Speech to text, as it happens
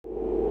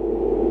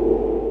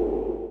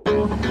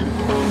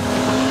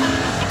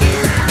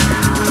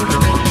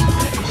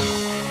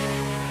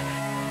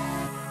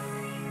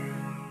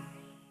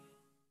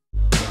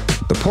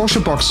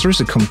Porsche Boxster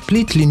is a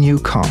completely new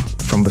car,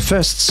 from the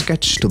first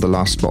sketch to the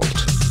last bolt.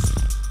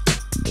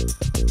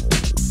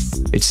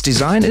 Its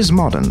design is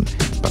modern,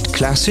 but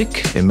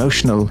classic,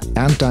 emotional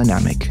and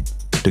dynamic,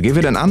 to give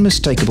it an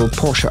unmistakable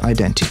Porsche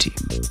identity.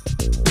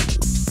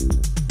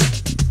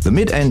 The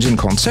mid-engine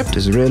concept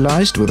is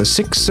realized with a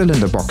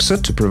 6-cylinder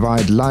Boxster to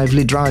provide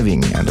lively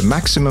driving and a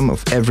maximum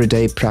of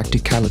everyday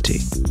practicality.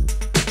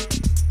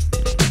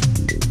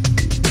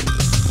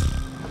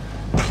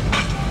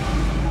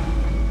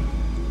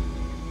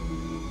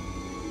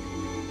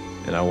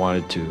 And I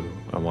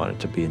wanted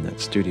to be in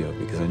that studio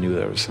because I knew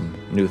there were some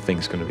new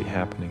things going to be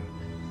happening.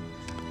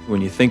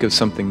 When you think of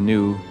something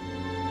new,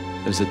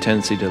 there's a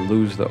tendency to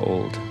lose the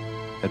old.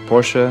 At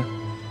Porsche,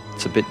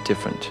 it's a bit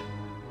different.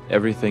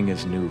 Everything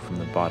is new from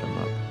the bottom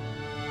up,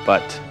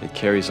 but it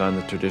carries on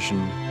the tradition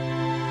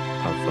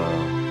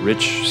of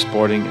rich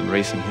sporting and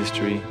racing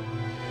history,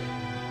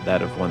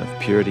 that of one of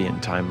purity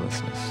and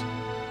timelessness.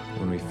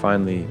 When we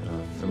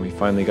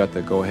finally got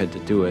the go-ahead to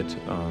do it,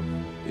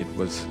 it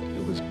was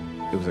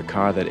a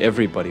car that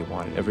everybody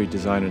wanted. Every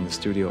designer in the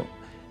studio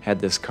had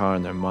this car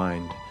in their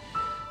mind.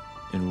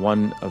 And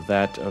one of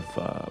a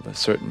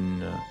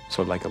certain,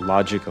 sort of like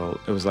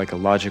it was like a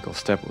logical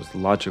step. It was the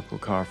logical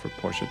car for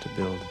Porsche to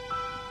build.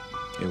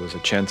 It was a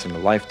chance in a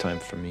lifetime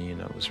for me, and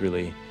I was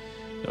really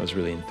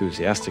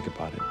enthusiastic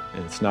about it.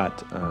 And it's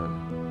not,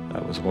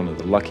 I was one of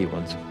the lucky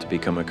ones to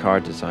become a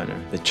car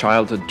designer. The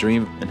childhood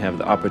dream and have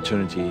the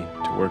opportunity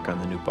to work on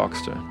the new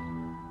Boxster.